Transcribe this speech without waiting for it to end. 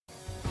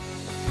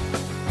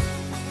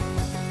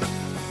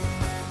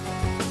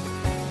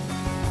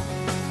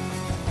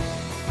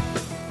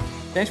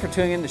Thanks for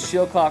tuning in to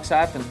Shillcox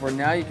Happens, where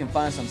now you can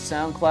find us on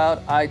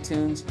SoundCloud,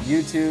 iTunes,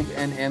 YouTube,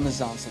 and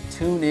Amazon. So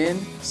tune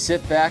in,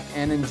 sit back,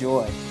 and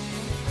enjoy.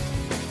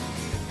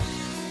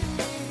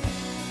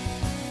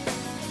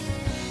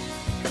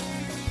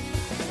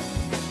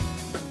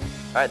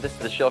 All right, this is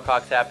the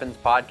Shillcox Happens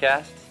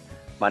podcast.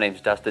 My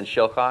name's Dustin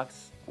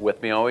Shillcox.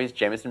 With me always,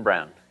 Jamison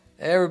Brown.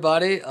 Hey,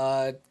 everybody.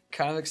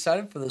 Kind of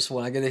excited for this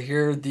one. I get to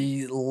hear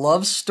the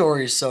love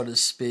story, so to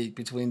speak,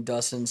 between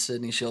Dustin and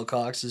Sydney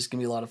Shillcox. This is going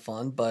to be a lot of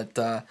fun. But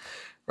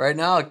right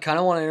now, I kind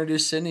of want to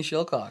introduce Sydney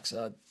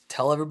Shillcox.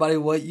 Tell everybody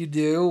what you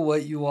do,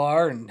 what you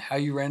are, and how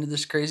you ran into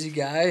this crazy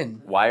guy.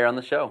 And why you're on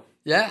the show.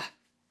 Yeah.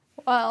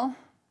 Well,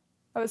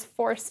 I was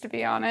forced to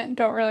be on it.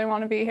 Don't really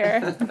want to be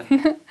here.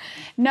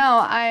 No,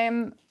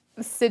 I'm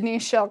Sydney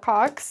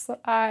Shillcox.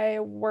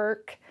 I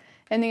work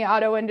in the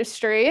auto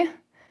industry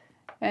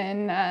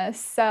and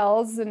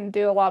sales and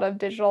do a lot of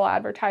digital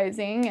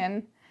advertising.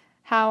 And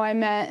how I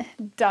met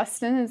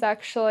Dustin is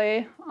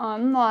actually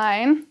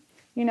online.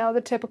 You know,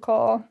 the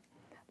typical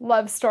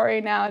love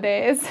story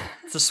nowadays.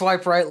 It's a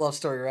swipe right love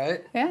story,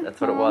 right? Yeah. That's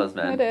what it was,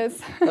 man. It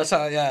is. That's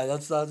how, yeah,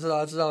 that's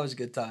always a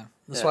good time.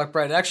 The swipe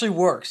right. It actually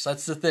works.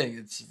 That's the thing.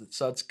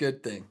 It's a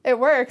good thing. It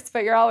works,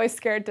 but you're always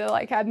scared to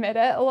admit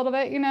it a little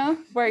bit,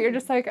 where you're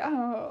just like,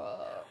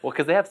 oh. Well,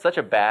 because they have such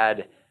a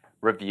bad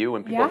review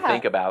when people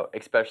think about,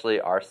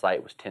 especially our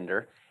site was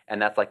Tinder,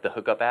 and that's like the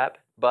hookup app.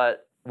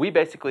 But we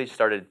basically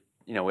started,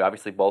 we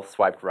obviously both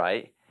swiped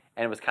right,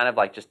 and it was kind of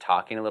like just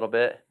talking a little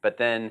bit. But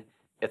then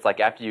it's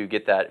like after you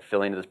get that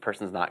feeling that this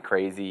person's not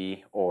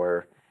crazy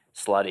or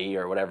slutty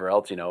or whatever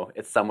else,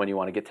 it's someone you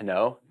want to get to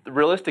know.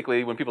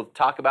 Realistically, when people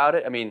talk about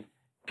it,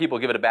 people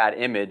give it a bad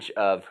image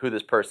of who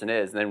this person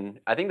is. And then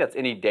I think that's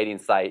any dating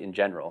site in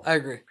general. I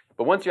agree.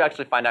 But once you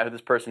actually find out who this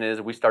person is,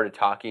 we started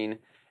talking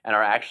and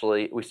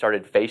we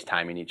started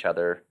FaceTiming each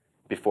other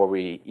before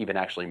we even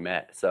actually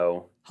met.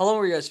 So how long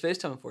were you guys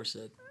FaceTiming for,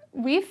 Sid?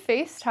 We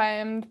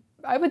FaceTimed,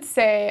 I would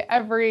say,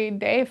 every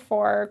day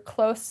for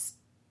close,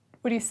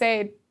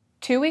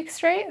 2 weeks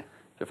straight?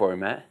 Before we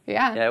met?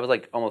 Yeah. Yeah, it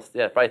was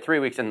probably 3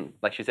 weeks, and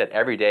like she said,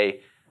 every day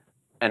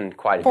and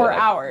quite a bit. 4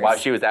 hours. While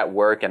she was at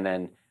work, and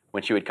then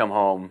when she would come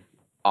home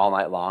all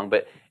night long.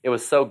 But it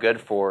was so good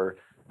for,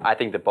 I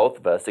think, the both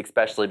of us,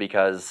 especially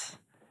because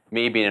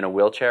me being in a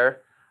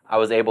wheelchair, I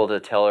was able to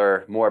tell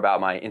her more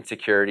about my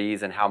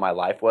insecurities and how my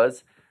life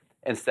was.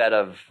 Instead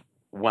of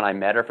when I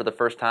met her for the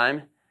first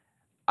time,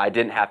 I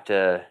didn't have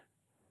to,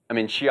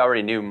 she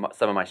already knew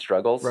some of my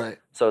struggles. Right.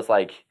 So it's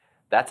like,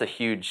 that's a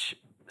huge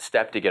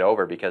step to get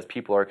over because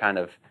people are kind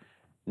of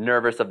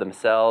nervous of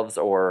themselves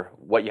or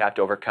what you have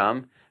to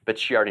overcome. But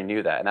she already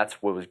knew that, and that's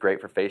what was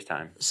great for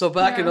FaceTime. So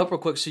backing up real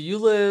quick, so you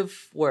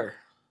live where?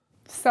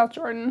 South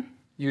Jordan.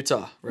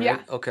 Utah, right? Yeah.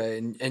 Okay,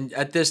 and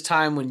at this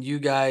time when you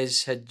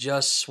guys had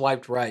just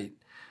swiped right,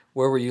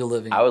 where were you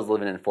living? I was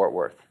living in Fort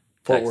Worth.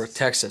 Fort Worth,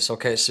 Texas.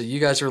 Okay, so you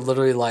guys are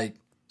literally like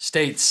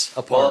states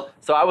apart. Well,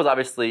 so I was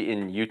obviously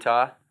in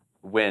Utah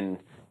because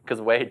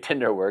the way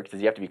Tinder works is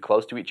you have to be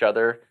close to each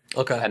other.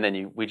 Okay. And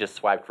then we just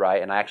swiped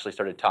right, and I actually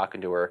started talking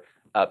to her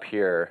up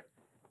here,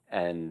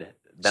 and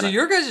then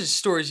your guys'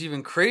 story is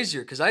even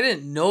crazier because I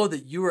didn't know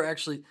that you were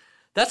actually.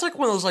 That's like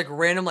one of those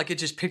random it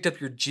just picked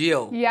up your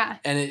geo. Yeah.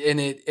 And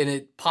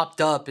it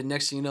popped up, and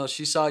next thing you know,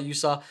 she saw, you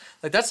saw.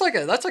 That's like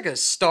a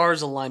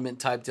stars alignment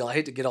type deal. I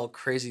hate to get all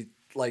crazy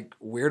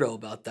weirdo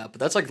about that, but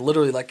that's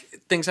literally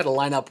things had to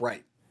line up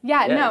right.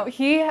 Yeah, no,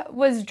 he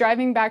was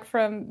driving back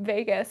from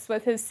Vegas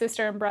with his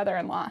sister and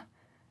brother-in-law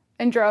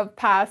and drove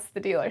past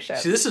the dealership.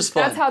 See, this is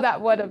fun. That's how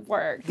that would have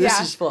worked. This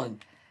is fun.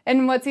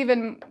 And what's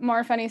even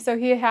more funny, so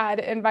he had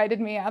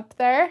invited me up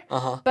there,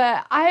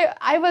 but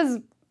I was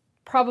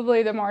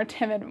probably the more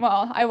timid,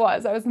 I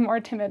was the more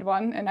timid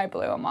one, and I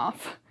blew him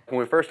off. When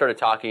we first started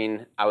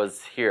talking, I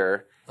was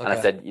here, and I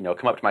said,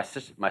 come up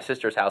to my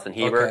sister's house in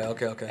Heber.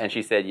 Okay. And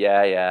she said,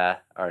 yeah,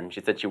 and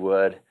she said she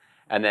would.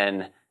 And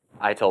then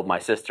I told my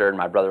sister and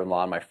my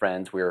brother-in-law and my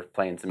friends, we were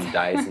playing some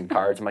dice and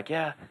cards. I'm like,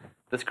 yeah,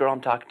 this girl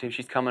I'm talking to,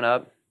 she's coming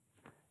up.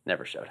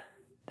 Never showed.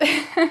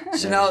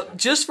 So now,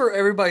 just for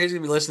everybody who's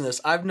going to be listening to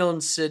this, I've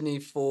known Sydney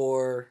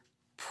for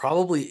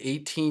probably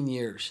 18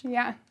 years.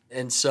 Yeah.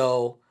 And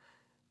so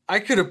I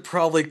could have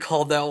probably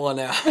called that one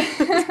out.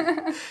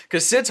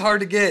 Because Sid's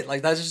hard to get.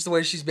 That's just the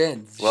way she's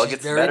been. Well, she's it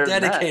gets better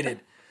dedicated.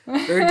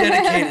 Very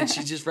dedicated.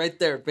 She's just right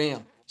there.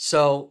 Bam.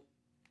 So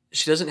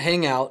she doesn't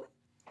hang out.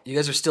 You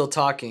guys are still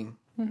talking.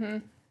 Mm-hmm.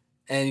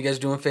 And you guys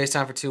are doing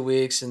FaceTime for 2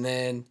 weeks. And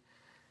then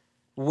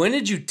when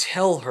did you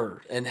tell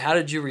her and how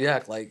did you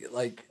react?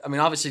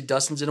 Obviously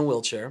Dustin's in a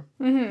wheelchair.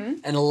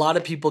 Mm-hmm. And a lot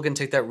of people can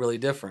take that really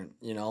different.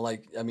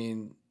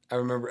 I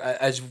remember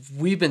as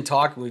we've been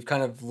talking, we've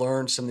kind of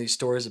learned some of these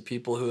stories of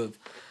people who have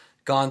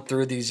gone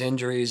through these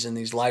injuries and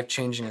these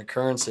life-changing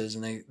occurrences,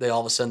 and they all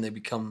of a sudden they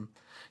become,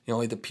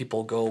 either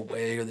people go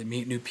away or they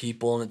meet new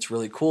people, and it's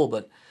really cool.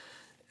 But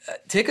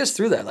take us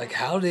through that.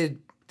 How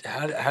did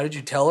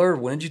you tell her?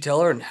 When did you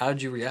tell her? And how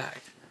did you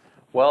react?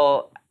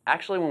 Well,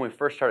 actually, when we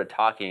first started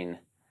talking,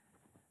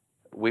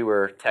 we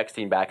were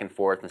texting back and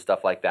forth and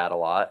stuff like that a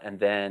lot. And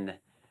then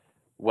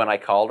when I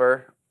called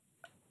her,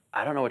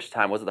 I don't know which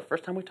time. Was it the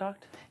first time we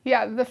talked?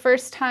 Yeah, the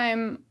first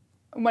time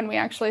when we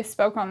actually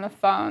spoke on the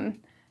phone,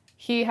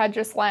 he had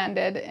just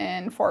landed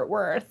in Fort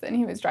Worth and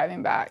he was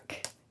driving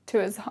back to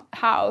his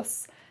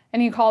house.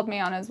 And he called me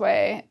on his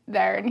way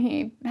there and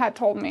he had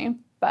told me,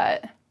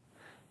 but...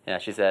 Yeah,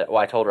 she said,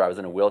 I told her I was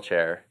in a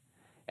wheelchair.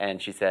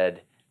 And she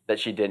said that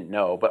she didn't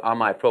know. But on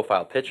my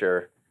profile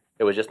picture,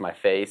 it was just my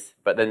face.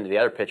 But then the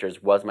other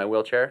pictures was my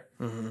wheelchair.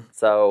 Mm-hmm.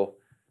 So,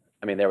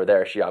 I mean, they were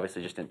there. She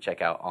obviously just didn't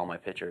check out all my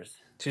pictures.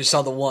 She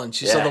saw the one.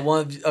 She saw the one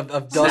of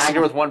Dustin. Snagged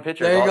her with one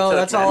picture. There you go.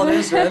 That's all it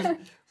is,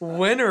 man.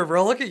 Winner,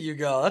 bro. Look at you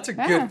go. That's a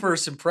good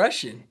first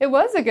impression.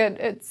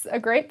 It's a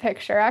great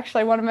picture.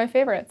 Actually, one of my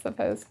favorites of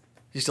his.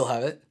 You still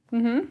have it?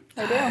 Mm-hmm.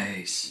 I do.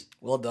 Nice.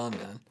 Well done,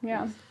 man.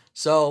 Yeah.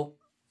 So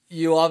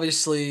you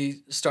obviously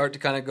start to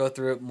kind of go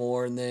through it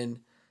more, and then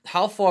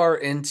how far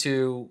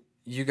into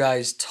you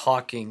guys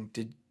talking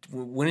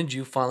when did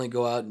you finally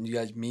go out and you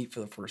guys meet for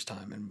the first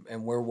time,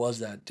 and where was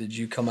that? Did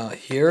you come out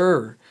here,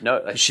 or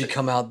did she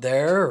come out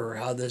there, or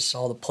how did this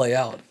all play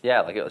out?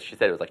 Yeah, she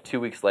said it was like 2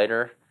 weeks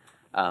later.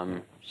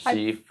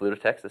 She flew to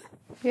Texas.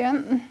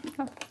 Yeah,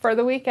 for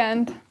the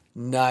weekend.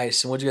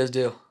 Nice. And what'd you guys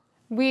do?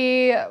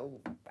 We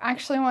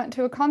actually went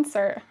to a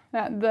concert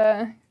at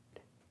the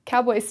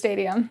Cowboy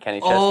Stadium. Kenny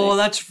Chesney. Oh,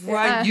 that's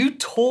right. Yeah. You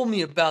told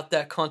me about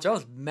that concert. I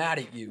was mad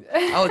at you.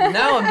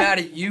 Now I'm mad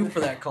at you for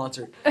that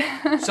concert.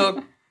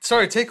 So,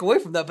 sorry to take away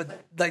from that,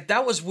 but like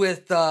that was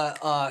with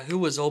who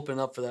was opening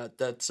up for that?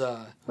 That's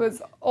it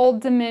was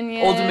Old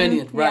Dominion. Old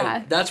Dominion, right?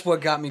 Yeah. That's what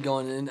got me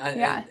going.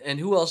 And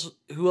who else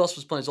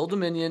was playing? It's Old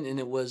Dominion, and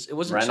it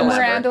wasn't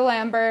Miranda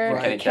Lambert.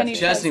 Right. Kenny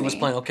Chesney was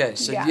playing. Okay,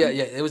 so yeah,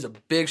 it was a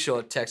big show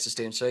at Texas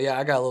Stadium. So yeah,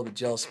 I got a little bit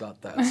jealous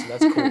about that. So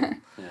that's cool.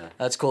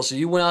 That's cool. So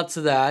you went out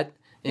to that,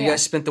 and you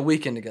guys spent the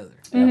weekend together.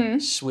 Mm-hmm.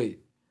 Sweet.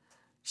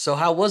 So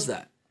how was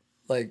that?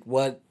 Like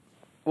what?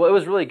 Well, it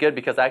was really good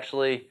because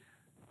actually,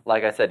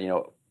 like I said,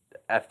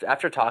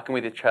 after talking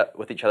with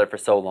each other for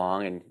so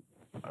long, and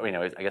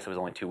I guess it was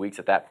only 2 weeks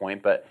at that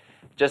point, but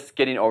just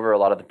getting over a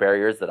lot of the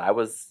barriers that I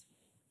was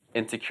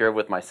insecure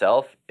with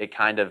myself, it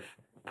kind of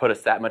put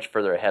us that much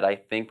further ahead, I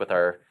think,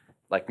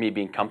 with me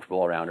being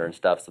comfortable around her and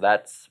stuff. So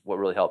that's what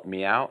really helped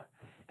me out.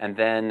 And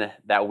then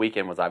that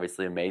weekend was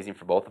obviously amazing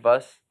for both of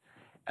us.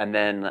 And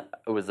then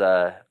it was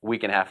a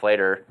week and a half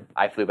later,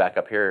 I flew back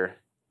up here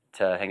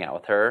to hang out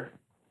with her.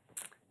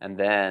 And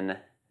then...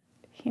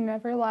 He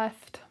never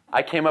left.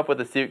 I came up with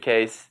a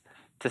suitcase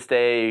to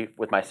stay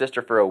with my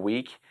sister for a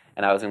week,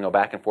 and I was going to go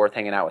back and forth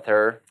hanging out with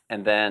her.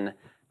 And then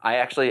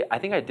I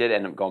think I did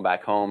end up going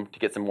back home to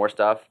get some more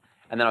stuff.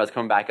 And then I was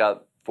coming back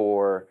up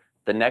for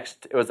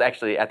it was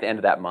actually at the end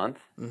of that month.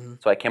 Mm-hmm.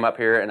 So I came up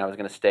here, and I was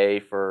going to stay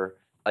for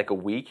like a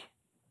week.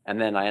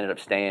 And then I ended up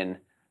staying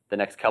the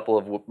next couple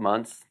of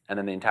months, and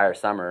then the entire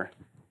summer.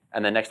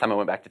 And the next time I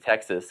went back to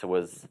Texas,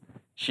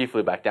 she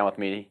flew back down with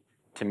me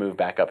to move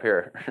back up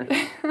here.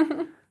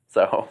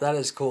 So that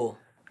is cool.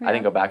 I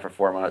didn't go back for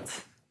 4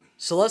 months.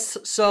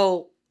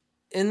 So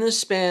in the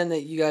span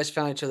that you guys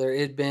found each other, it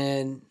had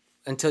been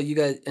until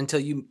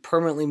you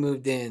permanently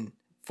moved in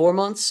 4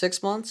 months,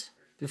 6 months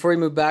before you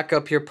moved back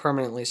up here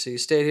permanently. So you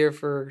stayed here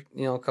for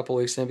a couple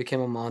of weeks, then it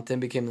became a month,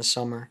 then became the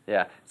summer.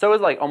 Yeah. So it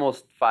was like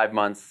almost 5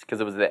 months because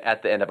it was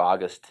at the end of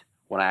August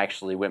when I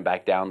actually went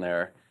back down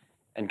there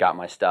and got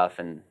my stuff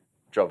and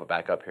drove it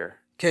back up here.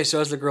 Okay. So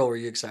as the girl, were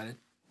you excited?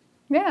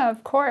 Yeah,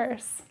 of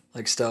course.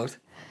 Like stoked?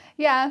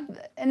 Yeah,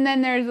 and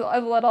then there's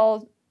a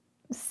little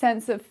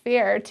sense of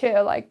fear, too.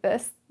 Like,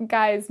 this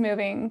guy's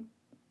moving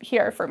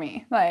here for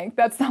me. Like,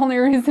 that's the only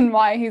reason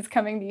why he's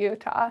coming to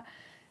Utah.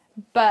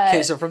 But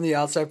okay, so from the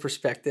outside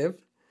perspective,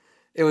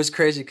 it was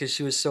crazy because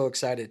she was so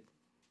excited.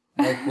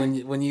 Like, when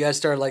you guys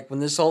started, like, when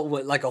this all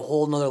went, like, a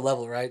whole nother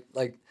level, right?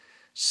 Like,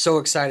 so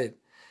excited.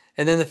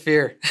 And then the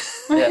fear.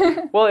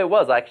 Yeah. Well, it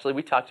was, actually.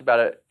 We talked about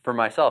it for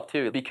myself,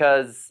 too,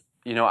 because,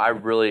 I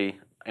really,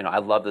 I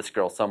love this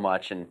girl so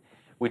much, and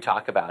we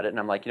talk about it, and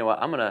I'm like, you know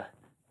what, I'm going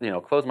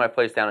to, close my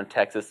place down in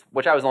Texas,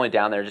 which I was only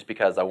down there just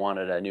because I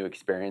wanted a new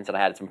experience, and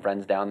I had some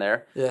friends down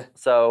there. Yeah.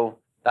 So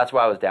that's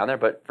why I was down there.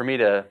 But for me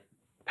to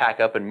pack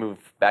up and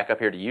move back up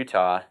here to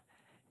Utah,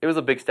 it was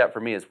a big step for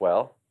me as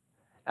well.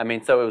 I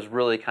mean, so it was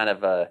really kind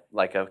of a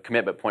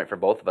commitment point for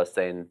both of us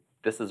saying,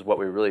 this is what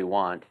we really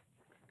want,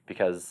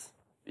 because,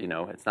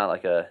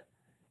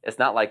 it's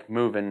not like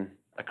moving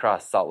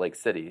across Salt Lake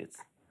City. It's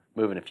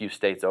moving a few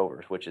states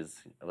over, which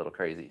is a little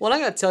crazy. Well, I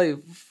got to tell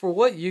you, for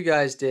what you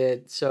guys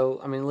did,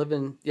 so, I mean,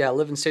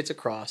 living states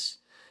across,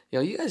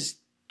 you guys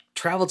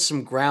traveled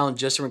some ground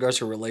just in regards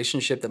to a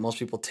relationship that most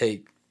people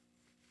take,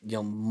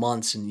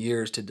 months and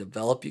years to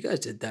develop. You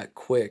guys did that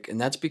quick,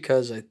 and that's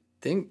because I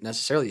think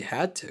necessarily you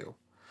had to.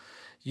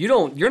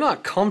 You're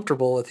not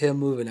comfortable with him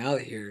moving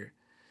out here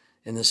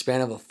in the span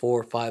of a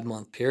 4 or 5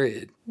 month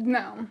period.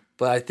 No.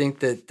 But I think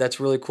that's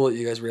really cool that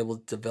you guys were able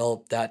to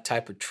develop that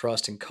type of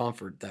trust and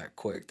comfort that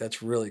quick.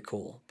 That's really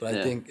cool. But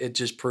I think it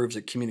just proves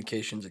that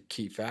communication is a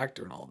key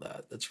factor and all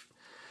that.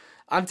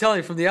 I'm telling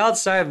you, from the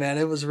outside, man,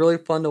 it was really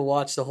fun to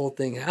watch the whole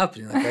thing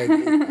happening.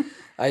 Like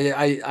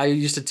I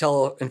used to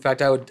tell, in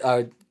fact, I would,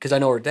 because I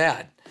know her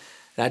dad.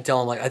 And I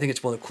tell him, like, I think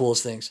it's one of the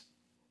coolest things.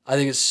 I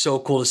think it's so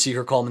cool to see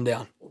her calming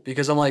down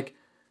because I'm like,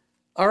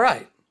 all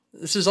right,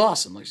 this is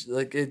awesome.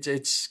 Like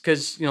it's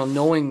because, you know,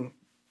 knowing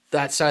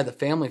that side of the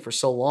family for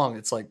so long,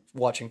 it's like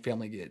watching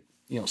family get,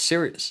 you know,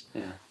 serious.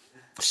 Yeah.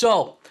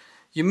 So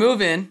you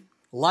move in,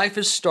 life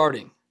is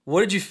starting. What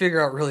did you figure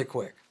out really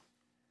quick?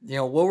 You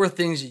know, what were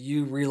things that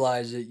you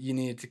realized that you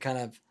needed to kind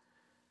of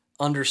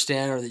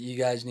understand or that you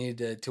guys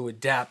needed to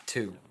adapt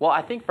to? Well,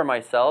 I think for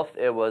myself,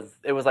 it was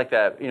like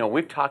that. You know,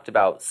 we've talked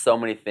about so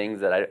many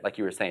things that like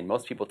you were saying,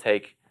 most people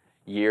take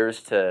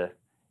years to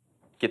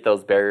get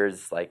those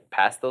barriers like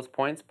past those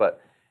points.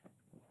 But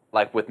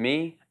like with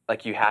me,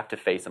 like you have to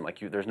face them. Like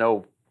there's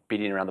no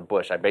beating around the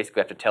bush. I basically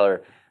have to tell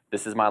her,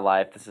 this is my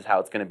life. This is how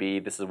it's going to be.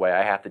 This is the way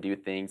I have to do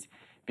things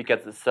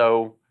because it's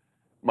so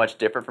much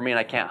different for me and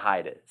I can't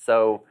hide it.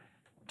 So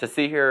to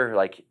see her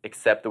like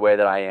accept the way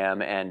that I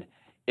am, and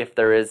if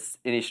there is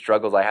any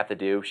struggles I have to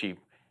do, she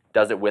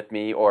does it with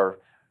me or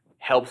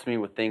helps me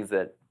with things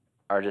that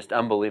are just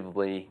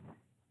unbelievably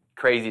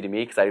crazy to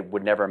me because I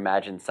would never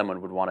imagine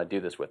someone would want to do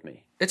this with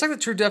me. It's like the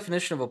true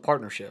definition of a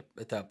partnership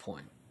at that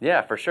point.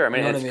 Yeah, for sure. I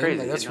mean, you know it's crazy.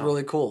 Like, that's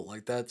really cool.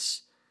 Like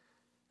that's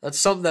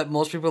something that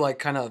most people like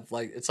kind of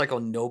like, it's like a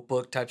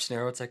Notebook type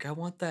scenario. It's like, I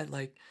want that,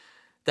 like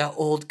that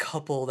old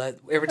couple that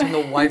every time the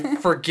wife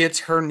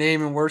forgets her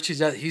name and where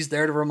she's at, he's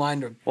there to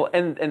remind her. Well,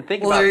 and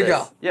think well, about there you this.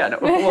 go. Yeah, no,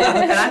 well,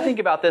 and I think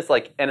about this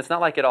like, and it's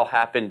not like it all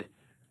happened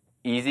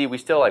easy. We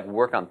still like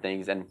work on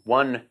things, and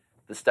one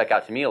that stuck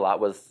out to me a lot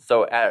was,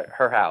 so at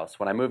her house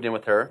when I moved in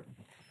with her,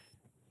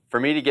 for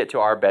me to get to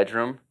our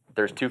bedroom,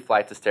 there's 2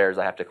 flights of stairs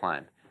I have to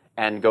climb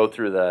and go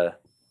through the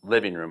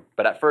living room.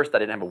 But at first, I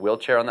didn't have a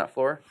wheelchair on that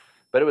floor.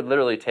 But it would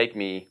literally take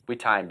me, we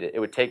timed it, it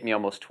would take me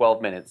almost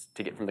 12 minutes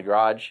to get from the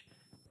garage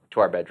to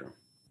our bedroom.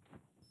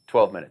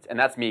 12 minutes. And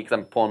that's me because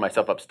I'm pulling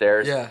myself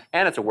upstairs. Yeah.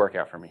 And it's a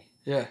workout for me.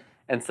 Yeah.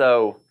 And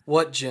so.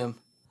 What gym?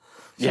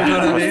 Yeah, you know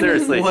what I mean?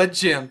 seriously. What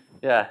gym?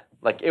 Yeah.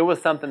 Like it was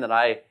something that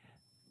I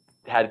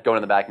had going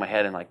in the back of my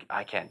head and like,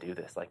 I can't do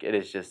this. Like it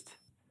is just,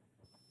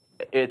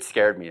 it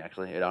scared me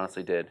actually. It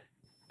honestly did.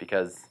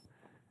 Because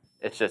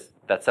it's just,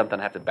 that's something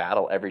I have to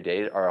battle every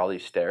day are all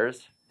these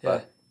stairs. Yeah.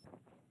 But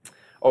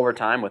over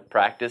time with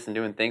practice and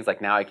doing things, like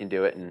now I can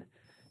do it in,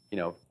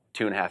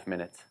 2.5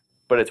 minutes.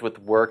 But it's with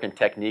work and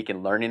technique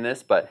and learning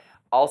this. But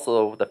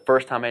also the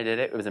first time I did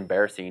it, it was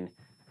embarrassing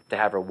to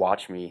have her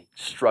watch me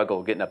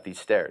struggle getting up these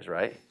stairs,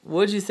 right?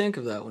 What did you think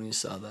of that when you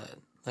saw that?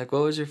 Like,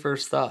 what was your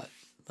first thought?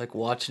 Like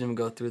watching him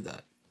go through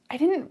that? I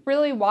didn't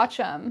really watch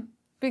him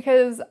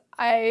because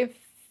I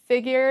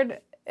figured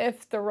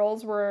if the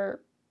roles were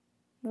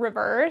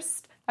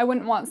reversed, I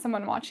wouldn't want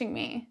someone watching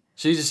me.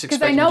 So you just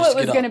because I know it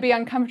was going to be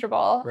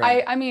uncomfortable.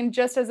 Right. I mean,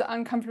 just as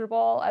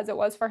uncomfortable as it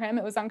was for him,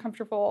 it was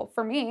uncomfortable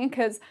for me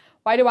because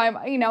why do I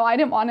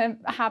didn't want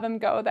to have him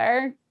go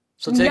there,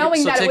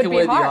 knowing that it would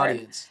be hard.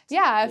 Audience.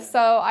 Yeah,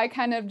 so I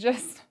kind of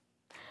just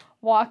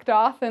walked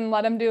off and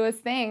let him do his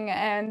thing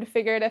and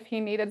figured if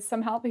he needed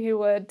some help, he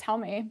would tell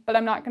me. But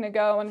I'm not going to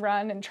go and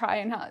run and try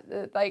and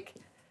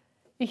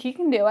he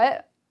can do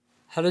it.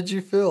 How did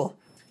you feel?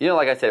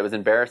 Like I said, it was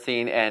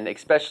embarrassing and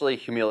especially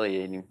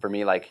humiliating for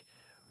me, like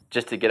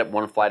just to get up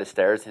one flight of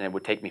stairs and it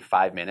would take me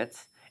 5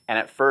 minutes. And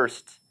at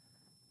first,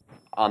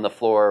 on the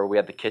floor, we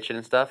had the kitchen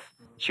and stuff.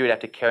 She would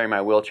have to carry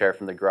my wheelchair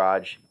from the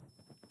garage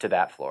to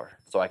that floor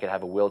so I could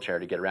have a wheelchair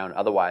to get around.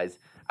 Otherwise,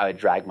 I would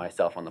drag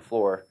myself on the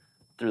floor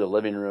through the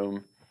living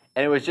room.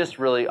 And it was just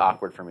really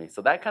awkward for me.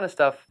 So that kind of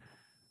stuff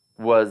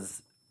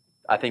was,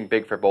 I think,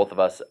 big for both of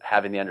us,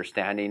 having the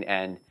understanding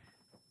and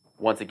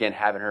once again,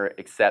 having her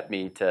accept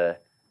me to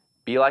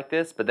be like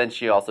this. But then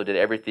she also did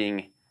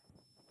everything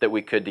that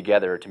we could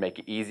together to make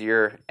it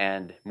easier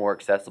and more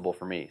accessible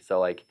for me. So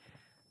like,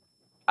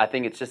 I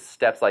think it's just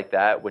steps like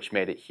that which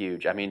made it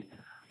huge. I mean,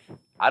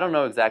 I don't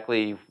know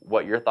exactly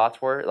what your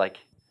thoughts were. Like,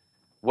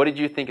 what did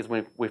you think is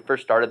when we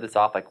first started this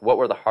off, like what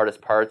were the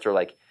hardest parts or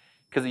like,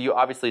 because you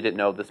obviously didn't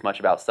know this much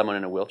about someone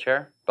in a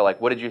wheelchair, but like,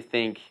 what did you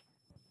think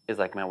is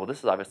like, man, well, this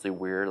is obviously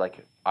weird.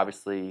 Like,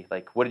 obviously,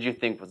 like, what did you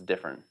think was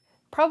different?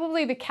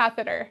 Probably the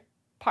catheter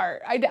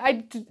part. I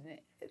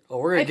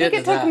think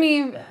it took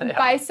me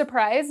by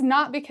surprise,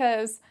 not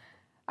because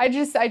I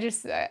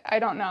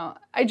don't know.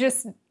 I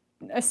just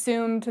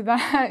assumed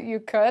that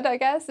you could, I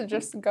guess, and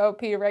just go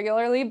pee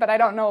regularly, but I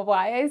don't know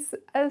why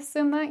I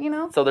assumed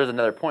that, So there's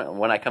another point.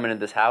 When I come into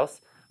this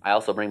house, I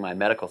also bring my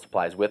medical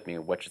supplies with me,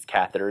 which is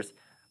catheters.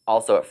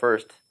 Also at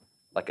first,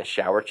 like a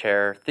shower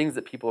chair, things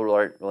that people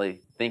aren't really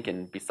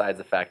thinking besides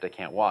the fact I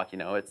can't walk,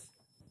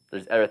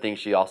 there's other things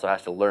she also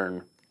has to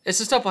learn. It's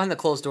the stuff behind the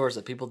closed doors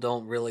that people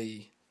don't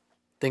really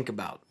think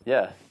about.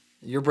 Yeah.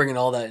 You're bringing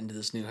all that into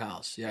this new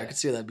house. Yeah, I could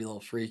see that'd be a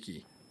little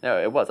freaky.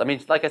 No, it was. I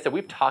mean, like I said,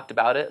 we've talked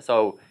about it,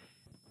 so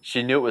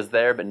she knew it was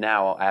there, but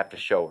now I have to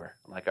show her.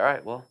 I'm like, all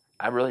right, well,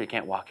 I really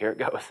can't walk. Here it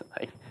goes.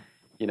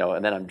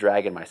 And then I'm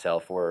dragging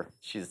myself, or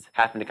she's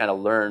having to kind of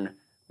learn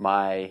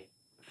my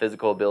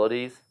physical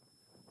abilities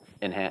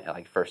in hand,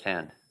 like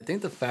firsthand. I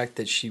think the fact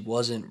that she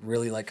wasn't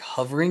really like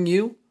hovering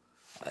you,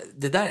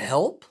 did that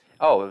help?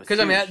 Oh, it was because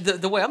I mean huge.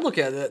 the way I'm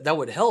looking at it, that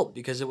would help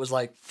because it was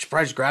like she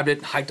probably just grabbed it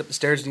and hiked up the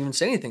stairs and didn't even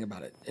say anything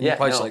about it, and you're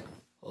probably just like,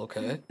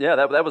 okay. Yeah,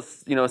 that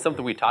was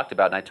something we talked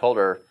about, and I told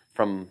her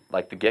from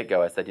like the get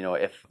go. I said,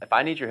 if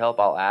I need your help,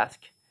 I'll ask.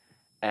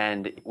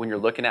 And when you're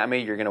looking at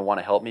me, you're gonna want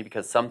to help me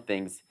because some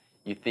things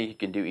you think you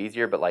can do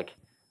easier, but like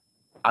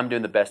I'm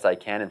doing the best I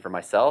can, and for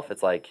myself,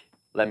 it's like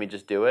let me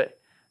just do it.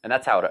 And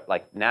that's how it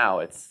like now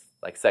it's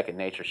like second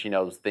nature. She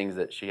knows things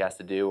that she has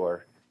to do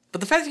or. But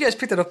the fact that you guys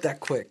picked it up that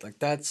quick, like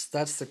that's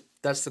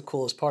the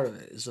coolest part of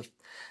it.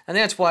 I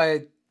think that's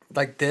why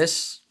like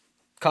this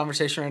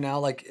conversation right now,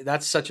 like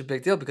that's such a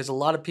big deal because a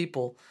lot of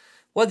people,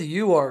 whether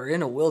you are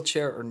in a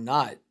wheelchair or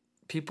not,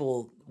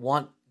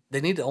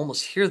 they need to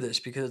almost hear this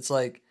because it's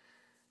like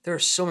there are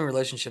so many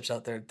relationships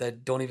out there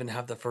that don't even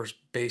have the first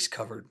base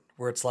covered.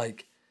 Where it's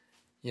like,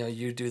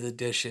 you do the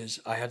dishes,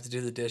 I have to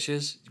do the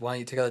dishes. Why don't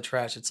you take out the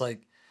trash? It's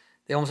like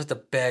they almost have to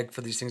beg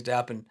for these things to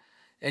happen.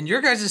 And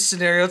your guys'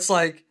 scenario, it's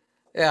like,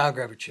 yeah, I'll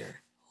grab your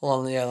chair.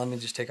 Well, yeah, let me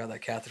just take out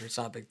that catheter. It's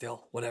not a big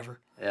deal.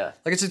 Whatever. Yeah.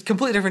 Like it's a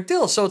completely different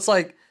deal. So it's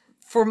like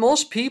for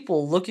most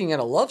people looking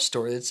at a love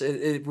story,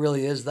 it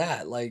really is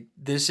that. Like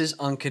this is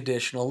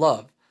unconditional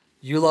love.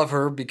 You love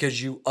her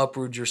because you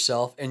uprooted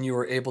yourself and you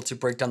were able to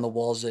break down the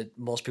walls that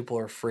most people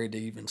are afraid to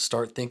even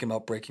start thinking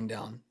about breaking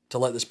down to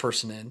let this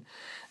person in.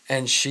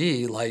 And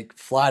she, like,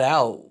 flat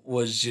out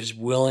was just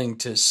willing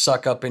to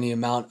suck up any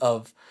amount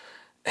of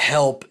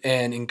help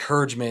and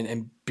encouragement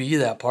and be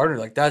that partner.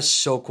 Like, that's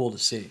so cool to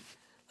see.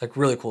 Like,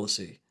 really cool to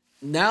see.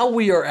 Now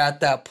we are at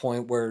that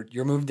point where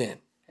you're moved in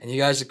and you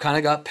guys have kind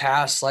of got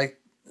past, like,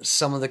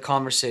 some of the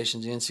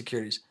conversations, the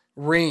insecurities.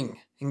 Ring,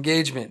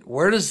 engagement.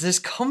 Where does this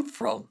come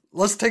from?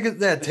 Let's take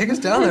us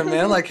down there,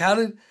 man. Like, how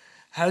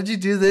did you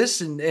do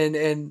this?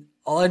 And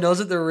all I know is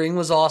that the ring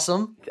was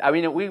awesome. I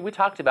mean, we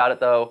talked about it,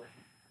 though.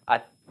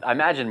 I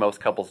imagine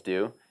most couples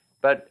do,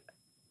 but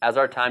as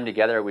our time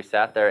together, we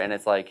sat there, and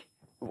it's like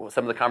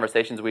some of the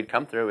conversations we'd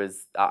come through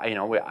is,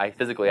 I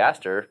physically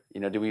asked her,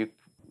 do we,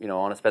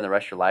 want to spend the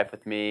rest of your life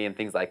with me and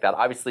things like that.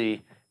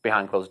 Obviously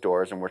behind closed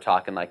doors, and we're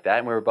talking like that,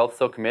 and we were both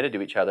so committed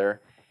to each other,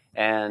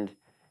 and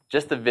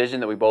just the vision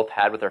that we both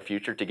had with our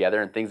future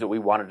together and things that we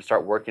wanted to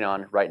start working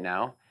on right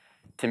now.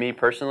 To me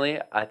personally,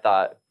 I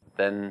thought,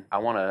 then I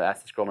want to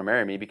ask this girl to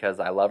marry me because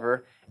I love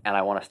her and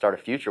I want to start a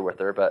future with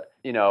her. But,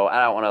 I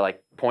don't want to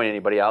like point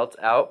anybody else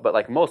out, but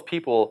like most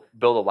people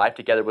build a life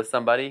together with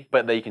somebody,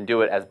 but they can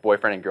do it as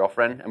boyfriend and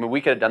girlfriend. I mean,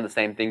 we could have done the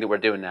same thing that we're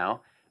doing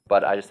now,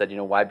 but I just said,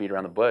 why beat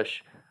around the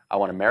bush? I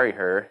want to marry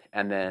her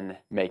and then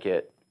make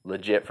it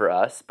legit for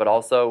us, but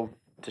also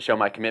to show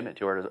my commitment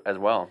to her as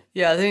well.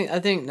 Yeah, I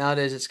think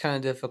nowadays it's kind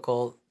of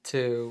difficult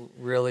to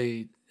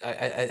really.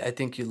 I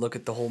think you look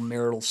at the whole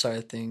marital side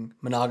of thing,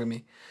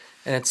 monogamy,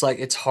 and it's like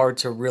it's hard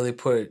to really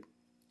put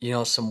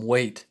some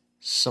weight,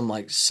 some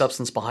like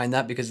substance behind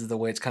that because of the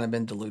way it's kind of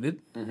been diluted.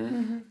 Mm-hmm.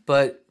 Mm-hmm.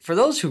 But for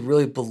those who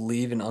really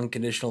believe in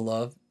unconditional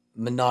love,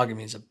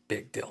 monogamy is a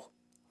big deal.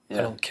 Yeah.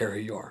 I don't care who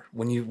you are.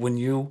 When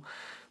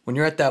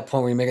you're at that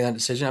point where you're making that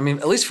decision, I mean,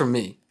 at least for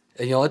me,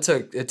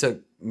 it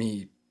took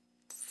me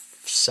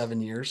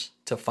 7 years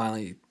to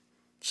finally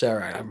say, all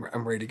right,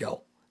 I'm ready to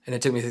go. And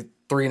it took me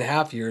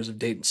 3.5 years of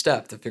date and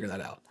Steph to figure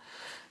that out.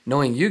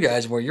 Knowing you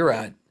guys where you're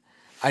at,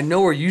 I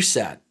know where you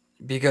sat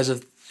because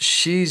if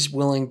she's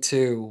willing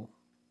to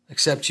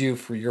accept you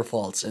for your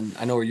faults, and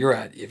I know where you're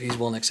at if he's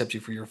willing to accept you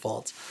for your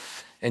faults,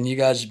 and you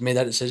guys made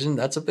that decision,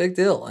 that's a big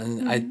deal.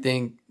 And I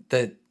think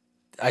that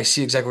I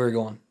see exactly where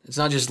you're going. It's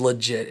not just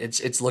legit.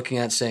 It's looking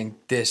at saying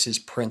this is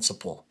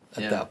principle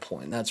at that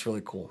point. That's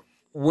really cool.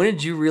 When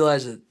did you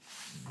realize that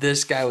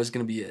this guy was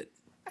going to be it?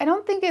 I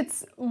don't think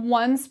it's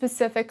one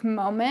specific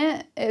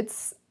moment.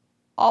 It's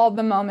all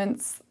the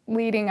moments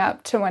leading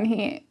up to when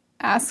he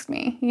asked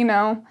me,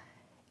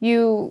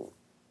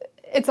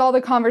 it's all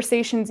the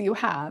conversations you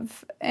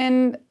have.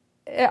 And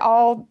it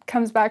all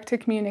comes back to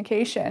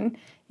communication.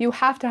 You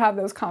have to have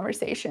those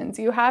conversations.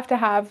 You have to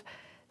have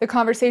the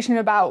conversation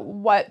about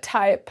what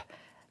type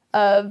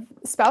of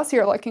spouse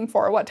you're looking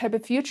for, what type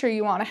of future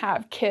you want to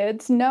have,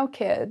 kids, no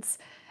kids,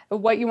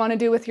 what you want to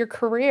do with your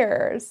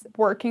careers,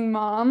 working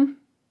mom,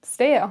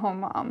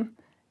 stay-at-home mom.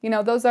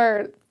 Those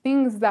are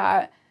things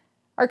that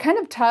are kind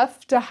of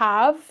tough to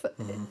have,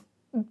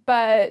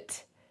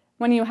 but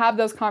when you have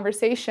those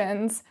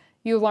conversations,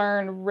 you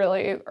learn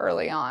really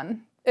early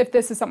on if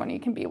this is someone you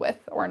can be with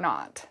or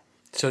not.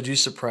 So did you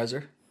surprise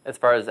her? As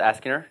far as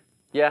asking her?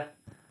 Yeah,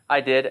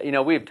 I did.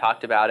 We've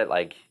talked about it.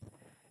 Like,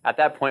 at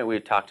that point, we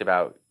talked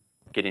about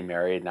getting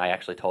married, and I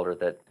actually told her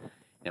that,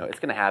 it's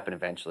going to happen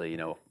eventually.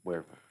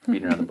 We're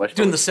beating around the bush.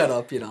 Doing the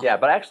setup, Yeah,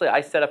 but actually,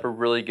 I set up a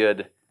really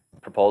good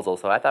proposal,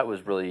 so I thought it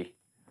was really,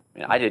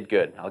 I did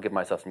good. I'll give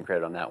myself some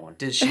credit on that one.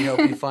 Did she help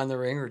you find the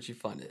ring, or did you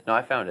find it? No,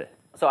 I found it.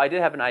 So I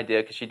did have an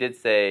idea, because she did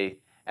say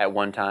at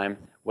one time,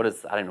 I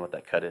don't even know what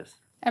that cut is.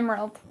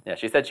 Emerald. Yeah,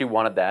 she said she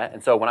wanted that,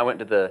 and so when I went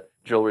to the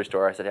jewelry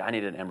store, I said, I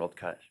need an emerald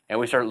cut. And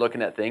we started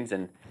looking at things,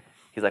 and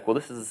he's like, well,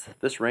 this is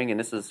this ring, and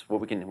this is what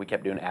we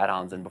kept doing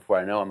add-ons, and before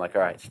I know, I'm like,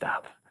 all right,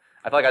 stop.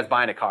 I felt like I was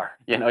buying a car.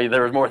 You know,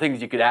 there was more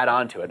things you could add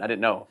on to it. And I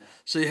didn't know.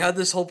 So you had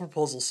this whole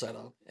proposal set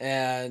up.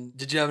 And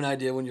did you have an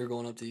idea when you were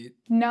going up to eat?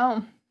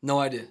 No. No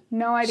idea?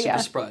 No idea.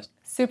 Super surprised?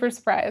 Super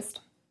surprised.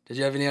 Did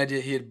you have any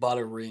idea he had bought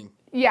a ring?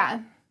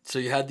 Yeah. So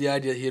you had the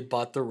idea he had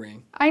bought the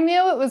ring. I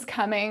knew it was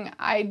coming.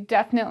 I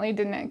definitely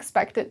didn't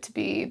expect it to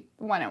be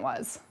when it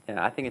was.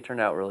 Yeah, I think it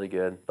turned out really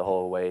good the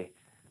way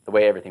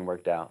everything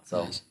worked out.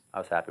 So nice. I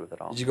was happy with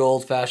it all. Did you go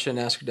old fashioned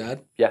and ask your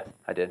dad? Yeah,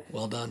 I did.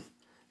 Well done.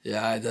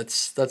 Yeah,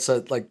 it's kind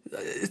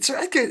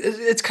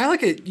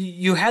of like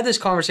you had these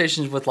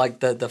conversations with like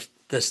the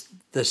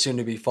soon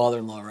to be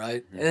father-in-law,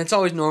 right? Mm-hmm. And it's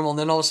always normal. And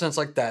then all of a sudden it's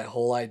like that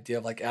whole idea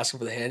of like asking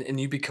for the hand, and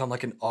you become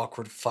like an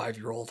awkward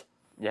 5-year-old.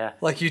 Yeah.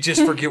 Like you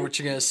just forget what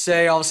you're gonna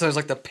say. All of a sudden, it's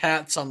like the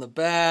pats on the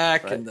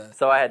back right. and the.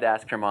 So I had to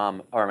ask her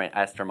mom, I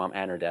asked her mom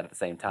and her dad at the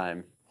same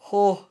time.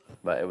 Oh.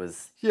 But it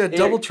was. Yeah,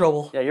 double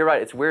trouble. Yeah, you're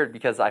right. It's weird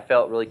because I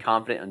felt really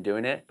confident in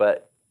doing it,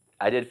 but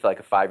I did feel like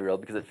a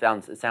 5-year-old because it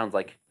sounds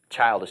like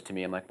childish to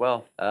me. I'm like,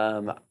 well,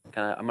 I'm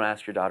gonna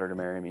ask your daughter to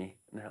marry me,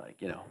 and they're like,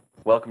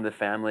 welcome to the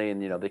family,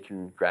 and they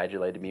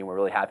congratulated me, and we're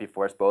really happy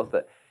for us both,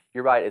 but.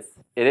 You're right.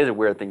 It is a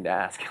weird thing to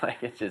ask. Like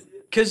it's just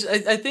because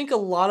I think a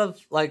lot of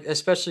like,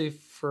 especially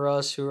for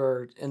us who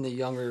are in the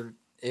younger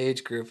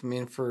age group. I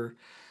mean, for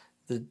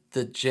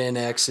the Gen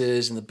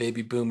X's and the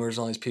baby boomers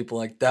and all these people,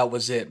 like that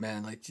was it,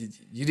 man. Like you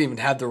didn't even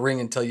have the ring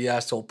until you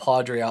asked old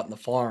Padre out in the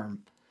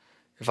farm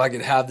if I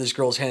could have this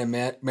girl's hand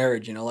in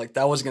marriage. Like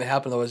that wasn't gonna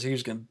happen. Otherwise, he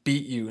was gonna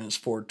beat you in his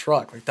Ford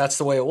truck. Like that's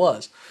the way it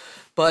was.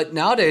 But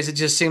nowadays, it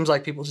just seems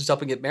like people just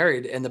up and get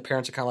married, and the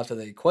parents are kind of left out of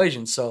the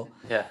equation. So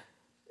yeah.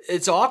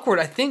 It's awkward,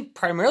 I think,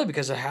 primarily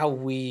because of how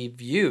we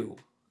view.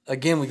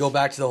 Again, we go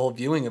back to the whole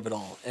viewing of it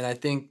all. And I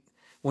think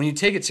when you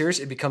take it serious,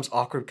 it becomes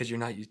awkward because you're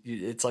not –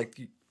 it's like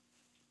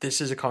this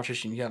is a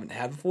conversation you haven't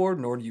had before,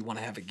 nor do you want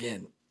to have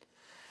again.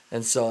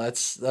 And so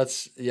that's about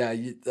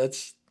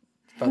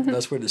the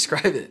best way to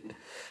describe it.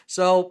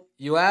 So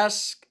you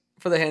ask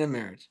for the hand in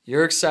marriage.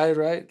 You're excited,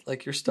 right?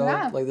 Like you're stoked.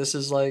 Yeah. Like this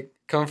is like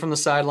coming from the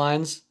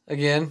sidelines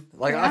again.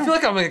 Like I feel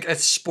like I'm like a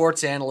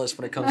sports analyst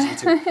when it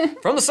comes to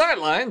from the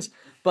sidelines.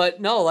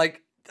 But no,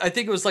 like I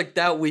think it was like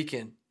that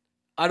weekend.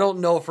 I don't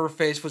know if her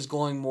face was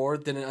glowing more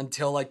than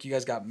until like you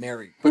guys got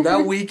married. But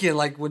that weekend,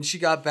 like when she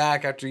got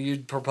back after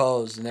you'd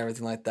proposed and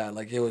everything like that,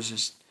 like it was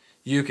just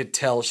you could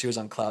tell she was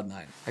on cloud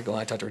 9. I go and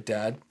I talked to her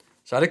dad.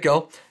 So how'd it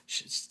go?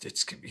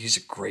 He's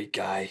a great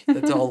guy.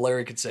 That's all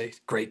Larry could say.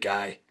 Great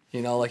guy.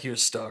 Like he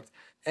was stoked.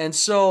 And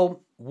so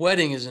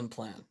wedding is in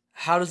plan.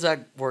 How does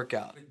that work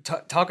out?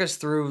 Talk us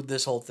through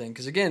this whole thing.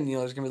 Because again,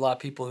 there's going to be a lot of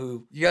people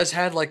who, you guys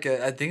had like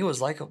I think it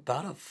was like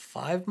about a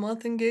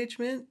 5-month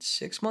engagement,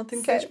 6-month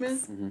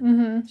engagement. 6.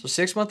 Mm-hmm. So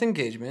 6-month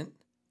engagement.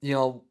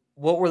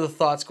 What were the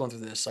thoughts going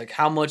through this? Like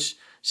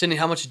Sydney,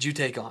 how much did you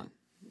take on?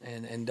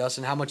 And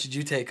Dustin, how much did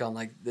you take on?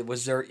 Like,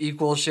 was there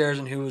equal shares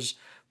in who was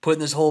putting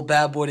this whole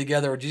bad boy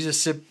together? Or did you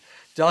just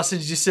Dustin,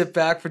 did you sit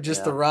back for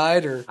just the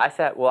ride? Or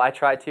I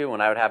tried to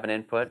when I would have an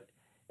input.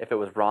 If it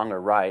was wrong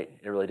or right,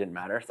 it really didn't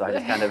matter. So I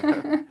just kind of,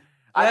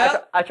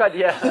 I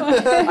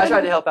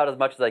tried to help out as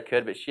much as I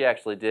could, but she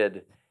actually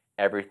did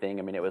everything.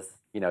 I mean, it was,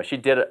 she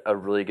did a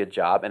really good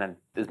job, and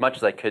as much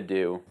as I could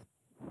do,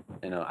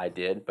 I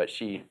did. But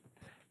she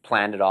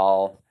planned it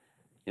all,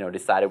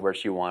 decided where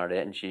she wanted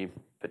it, and she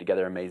put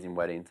together an amazing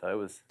wedding. So it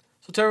was.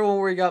 So tell everyone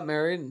where you got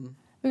married.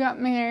 We got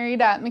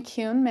married at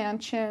McCune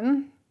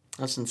Mansion.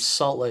 That's in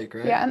Salt Lake,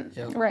 right? Yeah,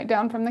 right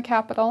down from the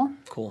Capitol.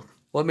 Cool.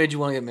 What made you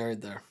want to get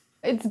married there?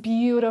 It's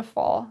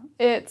beautiful.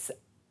 It's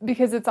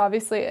because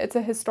it's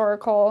a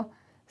historical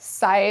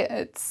site.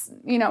 It's,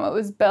 it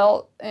was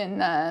built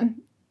in,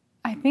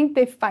 I think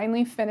they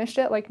finally finished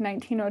it like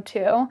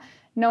 1902.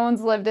 No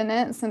one's lived in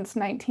it since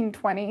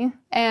 1920.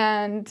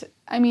 And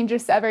I mean,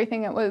 just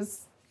everything. It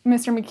was,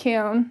 Mr.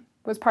 McCune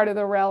was part of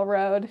the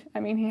railroad.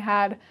 I mean, he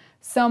had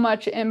so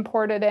much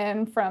imported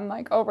in from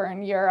like over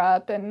in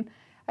Europe, and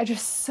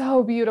just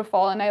so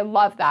beautiful. And I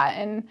love that.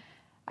 And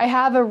I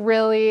have a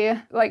really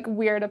like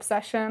weird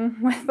obsession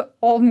with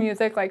old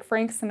music, like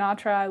Frank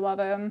Sinatra. I love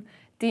him.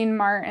 Dean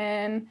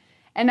Martin.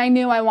 And I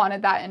knew I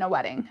wanted that in a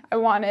wedding. I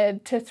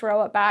wanted to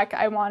throw it back.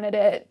 I wanted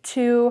it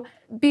to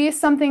be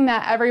something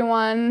that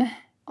everyone,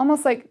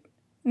 almost like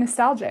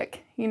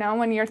nostalgic,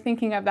 when you're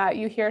thinking of that,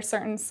 you hear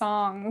certain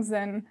songs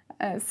and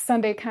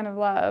Sunday Kind of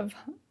Love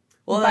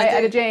by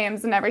Etta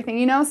James and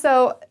everything,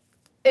 so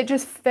it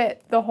just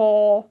fit the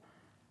whole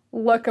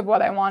look of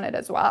what I wanted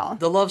as well.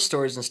 The love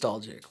story is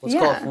nostalgic. Let's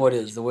call it for what it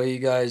is. The way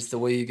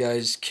you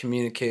guys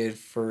communicated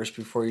first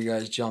before you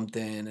guys jumped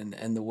in,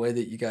 and the way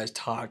that you guys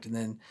talked, and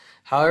then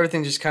how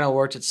everything just kind of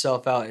worked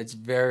itself out.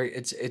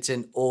 It's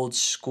an old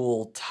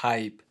school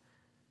type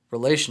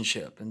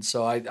relationship, and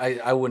so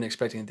I wouldn't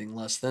expect anything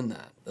less than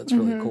that. That's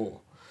really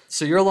cool.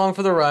 So you're along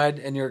for the ride,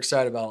 and you're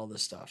excited about all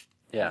this stuff.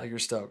 Yeah, like you're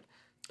stoked.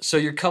 So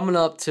you're coming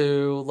up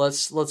to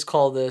let's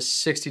call this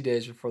 60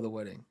 days before the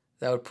wedding.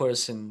 That would put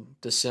us in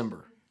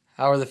December.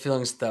 How are the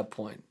feelings at that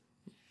point?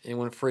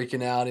 Anyone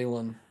freaking out?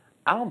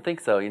 I don't think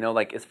so.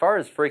 Like as far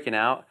as freaking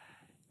out,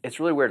 it's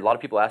really weird. A lot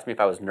of people ask me if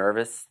I was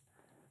nervous.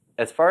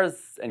 As far as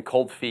and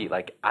cold feet,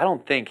 like I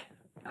don't think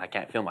I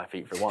can't feel my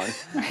feet for one.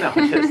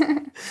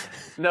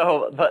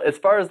 No, but as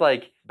far as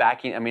like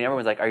backing, I mean,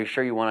 everyone's like, are you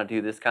sure you want to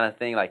do this kind of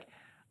thing? Like,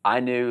 I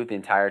knew the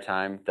entire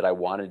time that I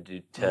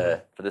wanted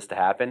for this to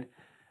happen.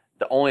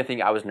 The only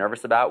thing I was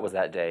nervous about was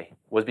that day,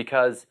 was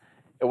because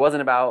it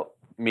wasn't about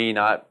me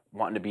not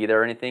wanting to be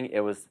there or anything. It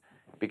was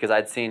because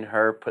I'd seen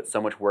her put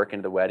so much work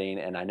into the wedding,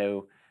 and I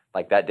knew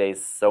like that day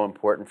is so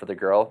important for the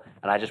girl,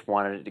 and I just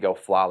wanted it to go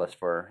flawless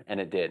for her, and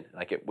it did.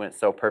 Like, it went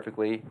so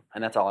perfectly,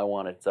 and that's all I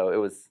wanted. So it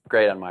was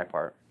great on my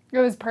part. It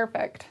was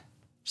perfect.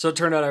 So it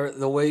turned out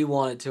the way you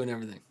wanted to and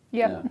everything.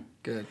 Yep. Yeah.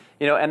 Good.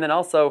 You know, and then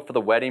also for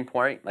the wedding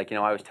point, like, you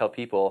know, I always tell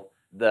people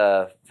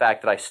the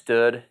fact that I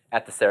stood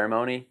at the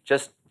ceremony,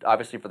 just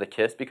obviously for the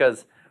kiss,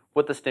 because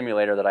with the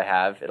stimulator that I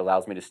have, it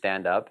allows me to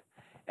stand up.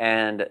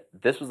 And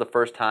this was the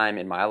first time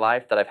in my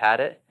life that I've had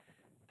it,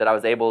 that I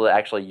was able to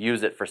actually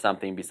use it for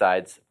something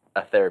besides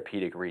a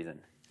therapeutic reason.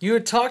 You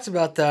had talked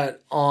about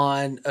that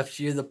on a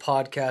few of the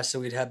podcasts that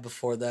we'd had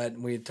before that,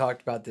 and we had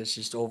talked about this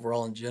just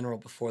overall in general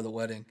before the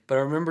wedding. But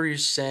I remember you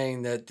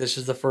saying that this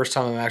is the first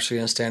time I'm actually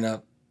going to stand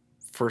up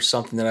for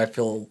something that I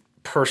feel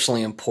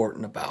personally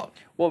important about.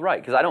 Well, right,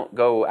 because I don't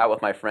go out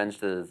with my friends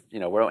to, you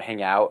know, we don't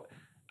hang out.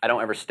 I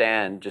don't ever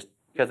stand just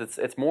because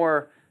it's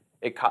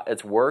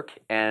work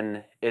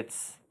and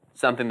it's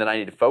something that I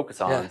need to focus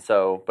on. Yeah.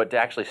 So, but to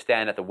actually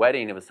stand at the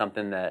wedding, it was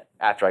something that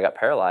after I got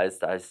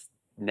paralyzed, I just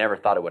never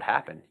thought it would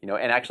happen, you know.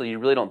 And actually, you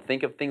really don't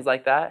think of things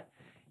like that.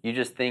 You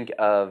just think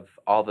of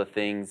all the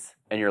things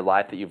in your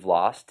life that you've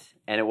lost,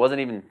 and it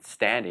wasn't even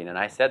standing. And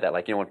I said that,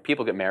 like, you know, when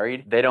people get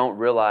married, they don't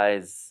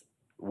realize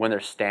when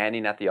they're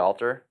standing at the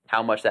altar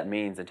how much that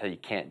means until you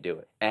can't do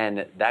it.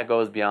 And that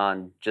goes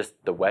beyond just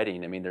the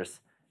wedding. I mean,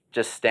 there's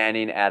just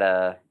standing at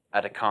a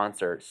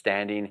concert,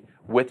 standing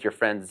with your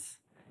friends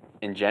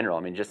in general.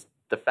 I mean, just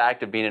the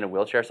fact of being in a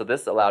wheelchair. So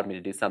this allowed me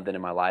to do something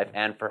in my life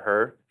and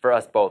for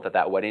us both at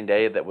that wedding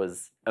day that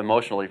was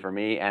emotionally for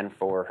me and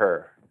for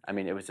her. I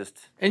mean, it was just...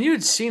 And you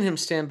had seen him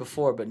stand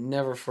before, but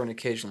never for an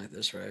occasion like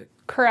this, right?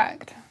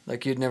 Correct.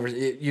 Like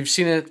you've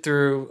seen it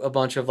through a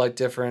bunch of like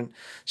different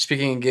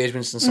speaking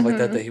engagements and stuff like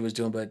that he was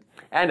doing, but...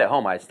 And at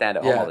home, I stand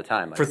at home all the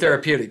time. Like, for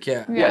therapeutic,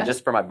 Yeah,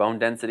 just for my bone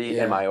density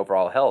and my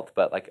overall health.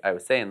 But like I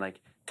was saying,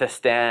 like to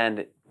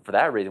stand for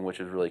that reason, which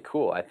was really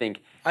cool. I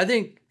think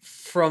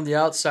from the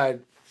outside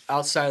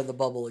of the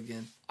bubble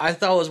again, I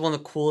thought it was one of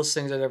the coolest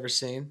things I'd ever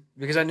seen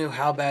because I knew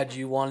how bad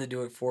you wanted to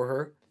do it for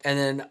her. And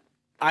then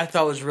I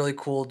thought it was really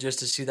cool just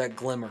to see that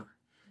glimmer.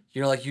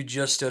 You know, like you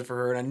just stood for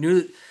her, and I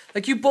knew,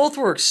 like you both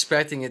were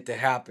expecting it to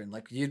happen.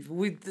 Like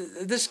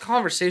this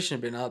conversation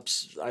had been up.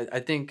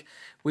 I think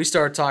we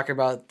started talking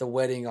about the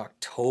wedding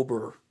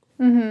October,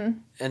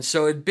 and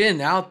so it'd been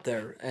out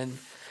there, and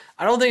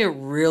I don't think it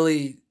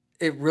really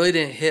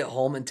didn't hit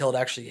home until it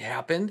actually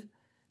happened.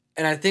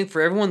 And I think for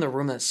everyone in the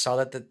room that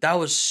saw that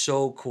was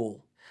so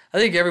cool. I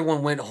think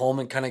everyone went home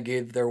and kind of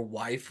gave their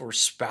wife or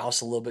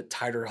spouse a little bit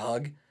tighter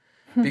hug.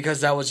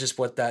 Because that was just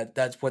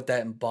that's what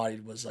that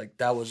embodied was like.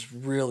 That was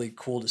really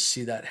cool to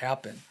see that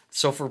happen.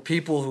 So for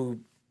people who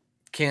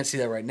can't see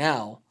that right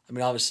now, I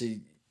mean, obviously,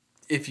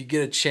 if you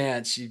get a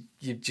chance,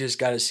 you just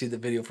got to see the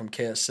video from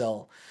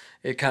KSL.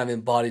 It kind of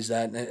embodies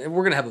that, and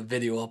we're gonna have a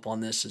video up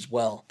on this as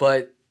well.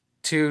 But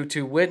to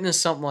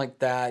witness something like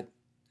that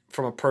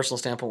from a personal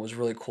standpoint was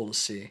really cool to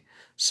see.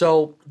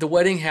 So the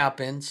wedding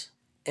happens,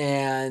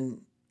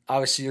 and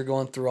obviously you're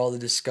going through all the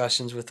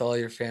discussions with all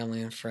your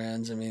family and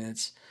friends. I mean,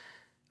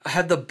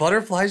 have the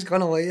butterflies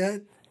gone away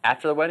yet?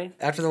 After the wedding?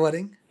 After the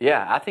wedding?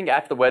 Yeah, I think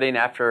after the wedding,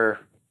 after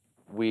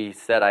we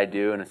said I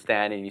do and a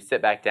stand and you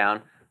sit back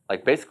down,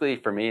 like basically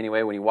for me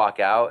anyway, when you walk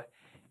out,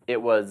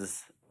 it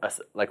was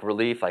like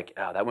relief, like,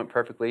 oh, that went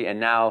perfectly. And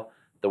now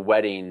the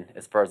wedding,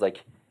 as far as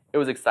like, it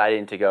was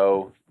exciting to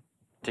go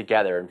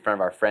together in front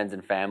of our friends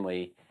and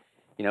family,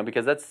 you know,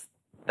 because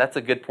that's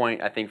a good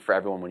point, I think, for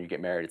everyone when you get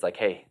married. It's like,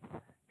 hey,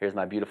 here's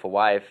my beautiful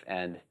wife,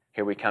 and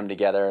here we come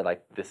together,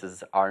 like this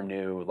is our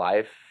new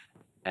life.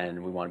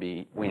 And we want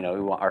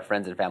our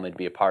friends and family to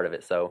be a part of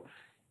it. So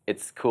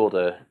it's cool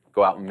to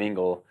go out and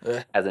mingle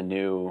as a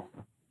new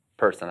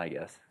person, I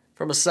guess.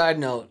 From a side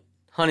note,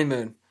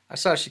 honeymoon. I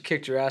saw she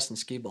kicked your ass in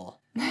skee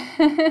ball.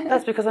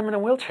 That's because I'm in a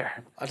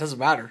wheelchair. That doesn't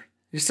matter.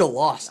 You still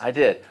lost. I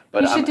did.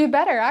 But you should do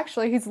better,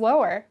 actually. He's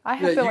lower. I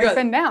have to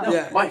bend down.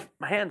 Yeah.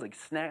 My hand's like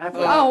snag. I have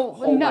to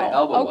hold my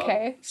elbow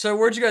okay. up. So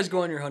where'd you guys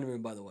go on your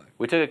honeymoon, by the way?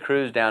 We took a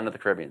cruise down to the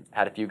Caribbean.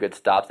 Had a few good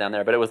stops down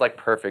there, but it was like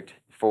perfect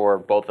for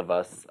both of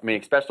us. I mean,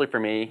 especially for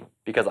me,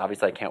 because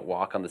obviously I can't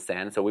walk on the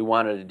sand. So we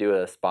wanted to do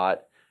a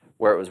spot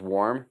where it was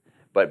warm.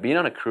 But being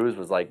on a cruise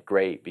was like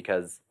great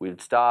because we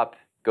would stop,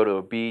 go to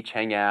a beach,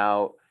 hang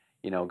out,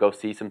 you know, go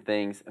see some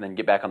things, and then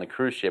get back on the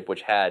cruise ship,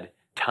 which had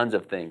tons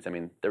of things. I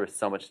mean, there was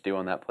so much to do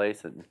on that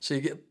place. And so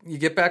you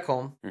get back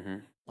home,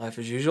 life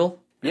as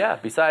usual? Yeah,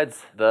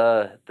 besides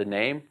the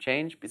name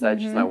change,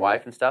 besides just my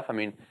wife and stuff. I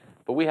mean,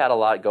 but we had a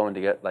lot going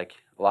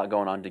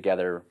on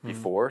together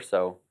before,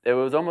 so it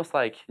was almost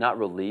like not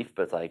relief,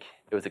 but it's like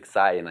it was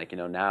exciting. Like, you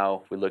know,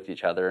 now we looked at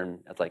each other and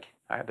it's like,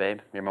 all right, babe,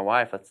 you're my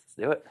wife. Let's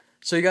do it.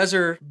 So you guys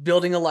are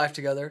building a life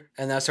together,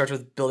 and that starts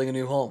with building a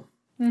new home.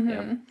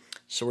 Yeah.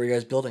 So where are you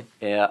guys building?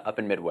 Yeah, up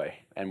in Midway,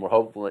 and we're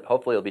hopefully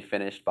it'll be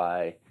finished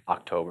by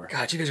October.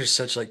 God, you guys are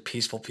such like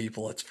peaceful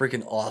people. It's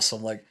freaking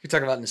awesome. Like you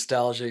talk about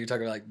nostalgia, you talk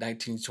about like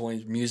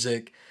 1920s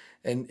music,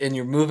 and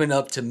you're moving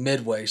up to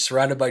Midway,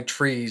 surrounded by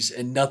trees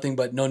and nothing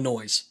but no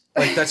noise.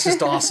 Like that's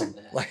just awesome.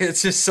 Like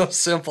it's just so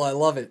simple. I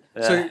love it.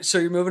 Yeah. So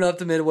you're moving up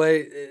to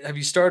Midway. Have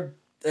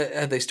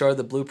they started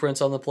the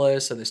blueprints on the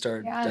place? Have they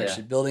started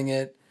actually building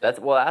it? That's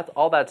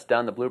all that's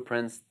done. The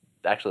blueprints,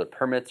 actually the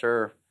permits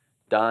are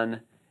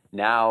done.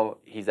 Now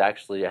he's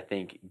actually, I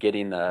think,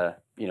 getting the,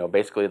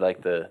 basically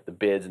like the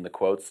bids and the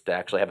quotes to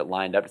actually have it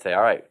lined up to say,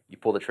 all right, you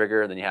pull the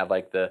trigger, and then you have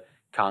like the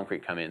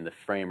concrete come in, the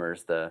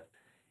framers, the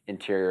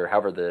interior,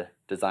 however the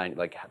design,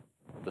 like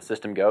the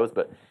system goes.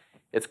 But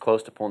it's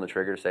close to pulling the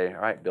trigger to say,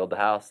 all right, build the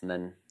house. And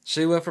then.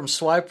 So you went from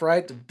swipe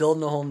right to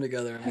building a home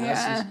together. I mean,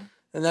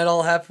 and that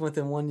all happened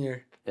within 1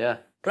 year. Yeah.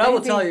 But I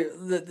will tell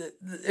you,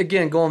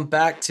 again, going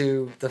back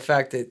to the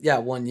fact that,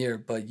 1 year,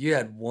 but you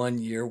had 1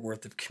 year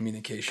worth of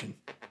communication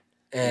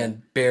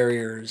and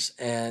barriers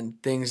and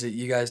things that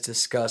you guys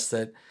discussed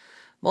that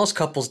most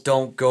couples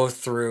don't go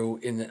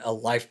through in a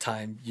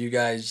lifetime. You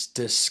guys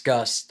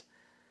discussed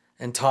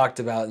and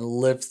talked about and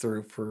lived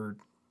through for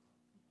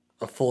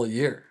a full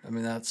year. I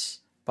mean,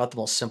 that's about the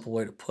most simple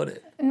way to put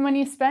it. And when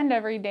you spend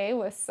every day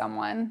with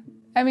someone,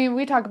 I mean,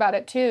 we talk about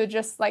it too,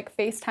 just like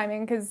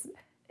FaceTiming, because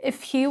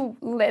if he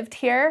lived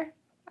here,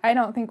 I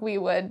don't think we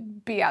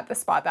would be at the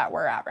spot that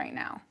we're at right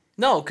now.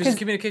 No, because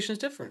communication is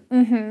different.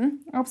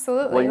 Mm-hmm.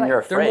 Absolutely. Well, you're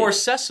afraid. They're more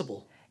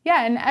accessible.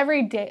 Yeah, and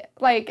every day,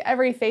 like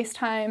every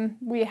FaceTime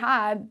we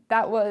had,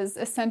 that was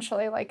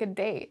essentially like a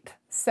date.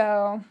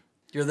 So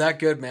you're that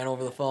good, man,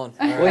 over the phone.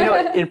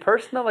 Well, in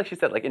person, though, like she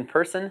said, like in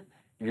person,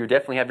 you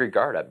definitely have your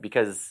guard up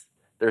because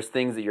there's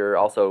things that you're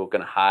also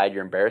going to hide,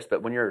 you're embarrassed.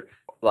 But when you're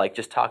like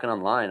just talking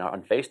online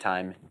on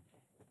FaceTime,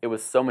 it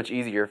was so much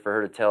easier for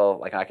her to tell,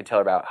 like I could tell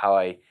her about how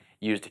I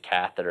used a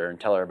catheter and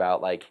tell her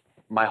about like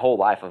my whole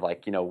life of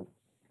like,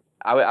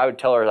 I would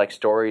tell her like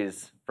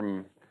stories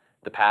from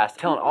the past,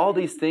 telling all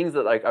these things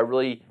that like are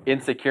really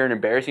insecure and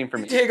embarrassing for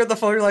me. You take up the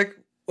phone, you're like,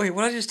 wait,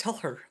 what did I just tell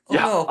her? Oh,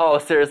 yeah. No. Oh,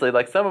 seriously.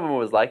 Like some of them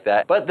was like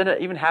that. But then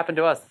it even happened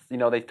to us.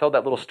 They told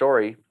that little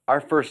story.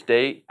 Our first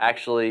date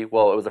actually,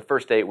 well, it was a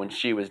first date when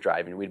she was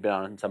driving. We'd been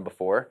on some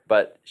before,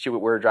 but we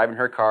were driving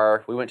her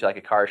car. We went to like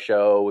a car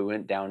show. We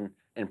went down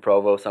in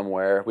Provo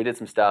somewhere. We did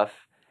some stuff.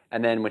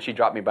 And then when she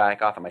dropped me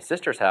back off at my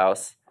sister's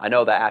house, I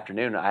know that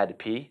afternoon I had to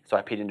pee. So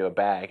I peed into a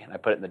bag and I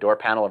put it in the door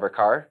panel of her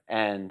car.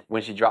 And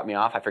when she dropped me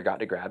off, I forgot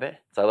to grab it.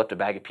 So I left a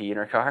bag of pee in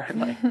her car.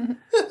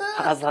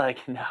 I was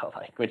like, no,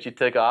 like when she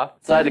took off.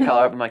 So I had to call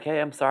her up. I'm like, hey,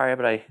 I'm sorry,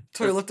 but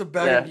So you left a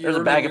bag of there's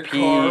a bag of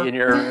pee car. in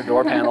your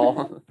door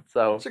panel.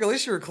 So it's like, at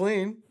least you were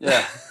clean.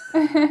 Yeah.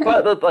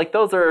 But like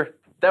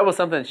that was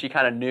something she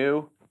kind of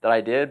knew that I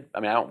did.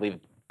 I mean, I don't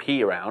leave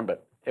pee around,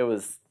 but it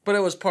was. But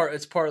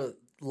it's part of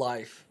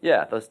life.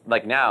 Yeah,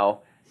 like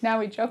now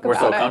we joke we're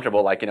about it. so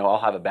comfortable, like, I'll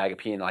have a bag of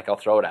pee and like I'll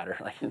throw it at her.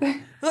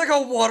 Like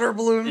a water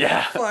balloon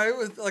fight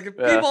with like a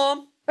pee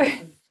bomb.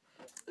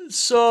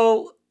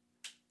 So,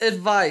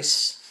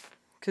 advice.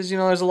 Because,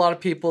 there's a lot of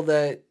people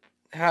that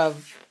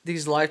have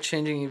these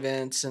life-changing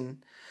events,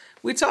 and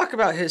we talk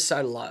about his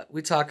side a lot.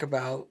 We talk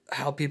about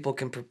how people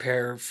can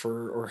prepare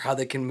for, or how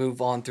they can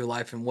move on through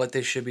life and what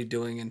they should be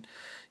doing. And,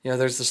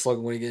 there's the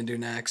slogan, what are you going to do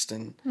next?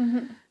 And,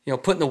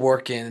 putting the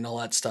work in and all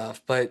that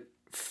stuff. But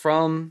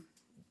from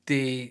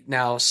the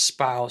now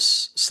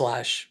spouse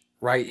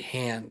 / right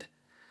hand,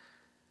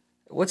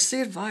 what's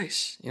the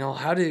advice?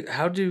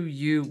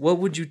 What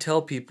would you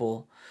tell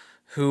people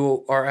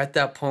who are at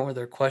that point where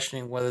they're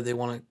questioning whether they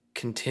want to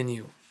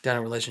continue down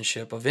a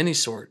relationship of any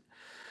sort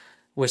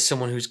with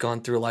someone who's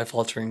gone through a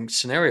life-altering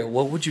scenario?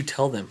 What would you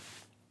tell them?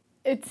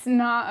 It's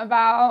not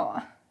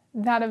about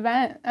that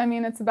event. I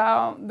mean, it's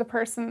about the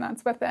person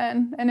that's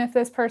within. And if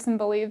this person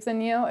believes in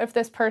you, if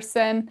this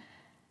person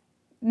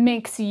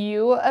makes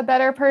you a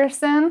better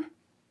person,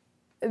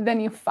 then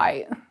you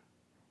fight.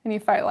 And you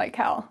fight like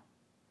hell.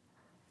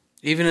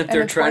 Even if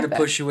they're trying to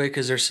push you away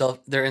because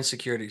they're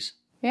insecurities.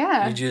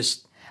 Yeah.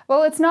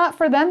 Well, it's not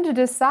for them to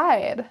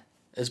decide.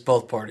 It's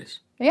both parties.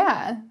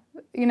 Yeah.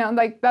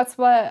 That's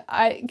what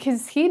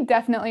because he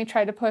definitely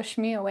tried to push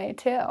me away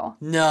too.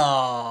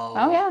 No.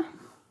 Oh, yeah.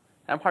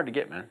 I'm hard to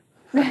get, man.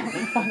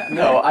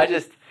 No,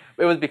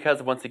 it was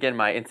because, once again,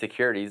 my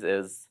insecurities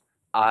is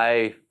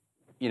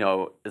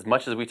as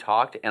much as we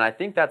talked, and I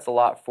think that's a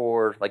lot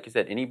for, like you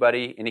said,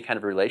 anybody, any kind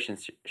of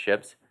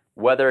relationships,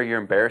 whether you're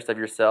embarrassed of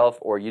yourself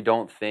or you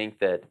don't think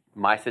that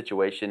my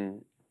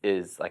situation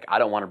is, like, I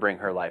don't want to bring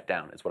her life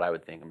down, is what I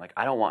would think. I'm like,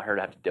 I don't want her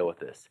to have to deal with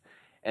this.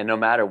 And no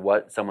matter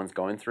what someone's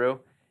going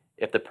through,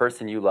 if the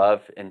person you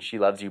love and she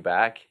loves you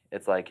back,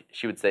 it's like,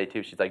 she would say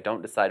too, she's like,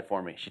 don't decide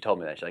for me. She told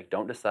me that. She's like,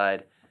 don't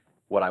decide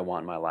what I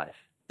want in my life.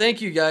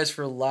 Thank you guys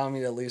for allowing me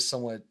to at least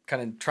somewhat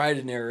kind of try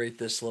to narrate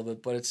this a little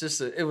bit, but it's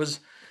just,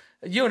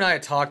 you and I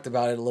had talked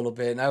about it a little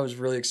bit, and I was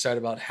really excited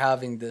about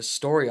having this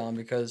story on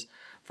because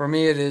for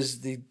me it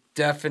is the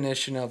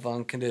definition of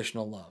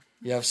unconditional love.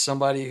 You have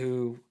somebody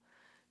who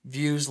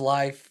views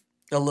life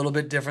a little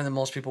bit different than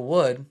most people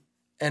would,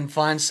 and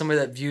find somebody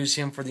that views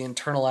him for the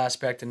internal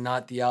aspect and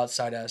not the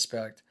outside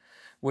aspect,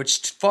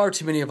 which far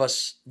too many of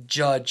us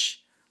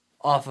judge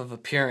off of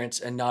appearance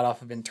and not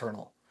off of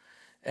internal.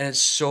 And it's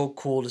so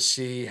cool to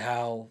see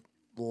how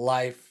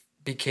life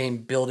became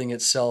building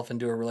itself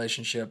into a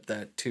relationship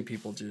that two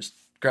people just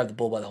grabbed the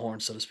bull by the horn,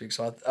 so to speak.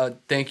 So I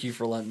thank you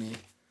for letting me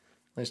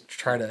at least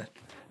try to.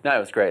 No, it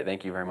was great.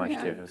 Thank you very much,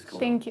 dude. It was cool.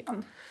 Thank you.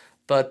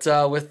 But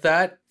with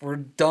that, we're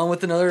done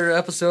with another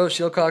episode of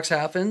Shillcox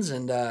Happens,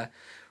 and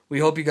we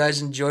hope you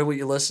guys enjoyed what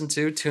you listened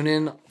to. Tune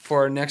in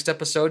for our next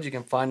episode. You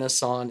can find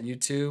us on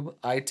YouTube,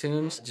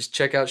 iTunes. Just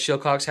check out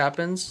Shillcox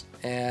Happens.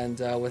 And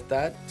with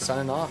that,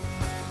 signing off.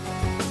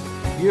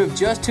 You have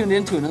just tuned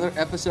in to another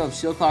episode of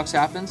Shillcox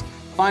Happens.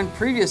 Find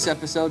previous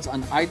episodes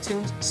on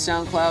iTunes,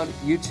 SoundCloud,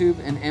 YouTube,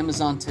 and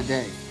Amazon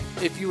today.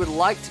 If you would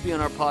like to be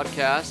on our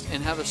podcast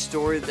and have a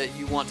story that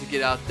you want to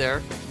get out there,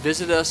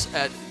 visit us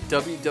at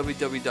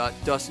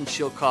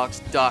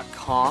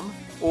www.dustinshillcox.com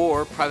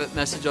or private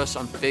message us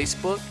on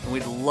Facebook, and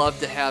we'd love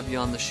to have you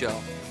on the show.